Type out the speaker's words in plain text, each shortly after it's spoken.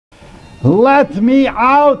Let me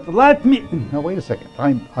out! Let me... No, wait a second.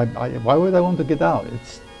 Why would I want to get out?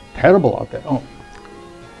 It's terrible out there. Oh.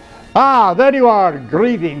 Ah, there you are.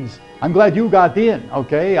 Greetings. I'm glad you got in,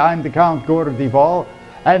 okay? I'm the Count Gore Duval,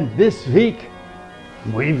 and this week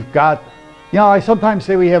we've got... You know, I sometimes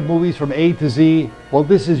say we have movies from A to Z. Well,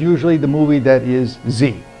 this is usually the movie that is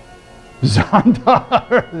Z.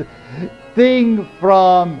 Xandar. Thing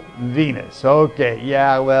from Venus. Okay,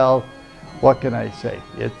 yeah, well, what can I say?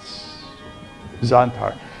 It's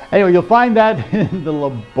Xandar. Anyway, you'll find that in the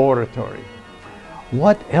laboratory.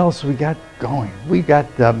 What else we got going? We got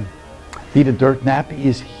Vita Dirt Nappy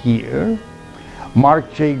is here.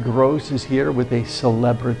 Mark J. Gross is here with a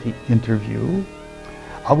celebrity interview.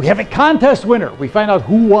 We have a contest winner. We find out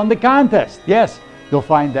who won the contest. Yes, you'll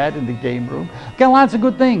find that in the game room. Got lots of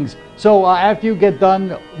good things. So after you get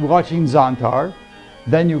done watching Xandar,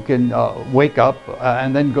 then you can wake up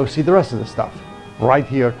and then go see the rest of the stuff right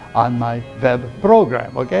here on my web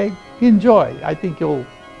program, okay? Enjoy. I think you'll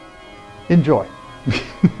enjoy.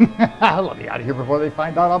 Let me out of here before they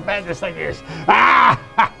find out how bad this thing is. Ah!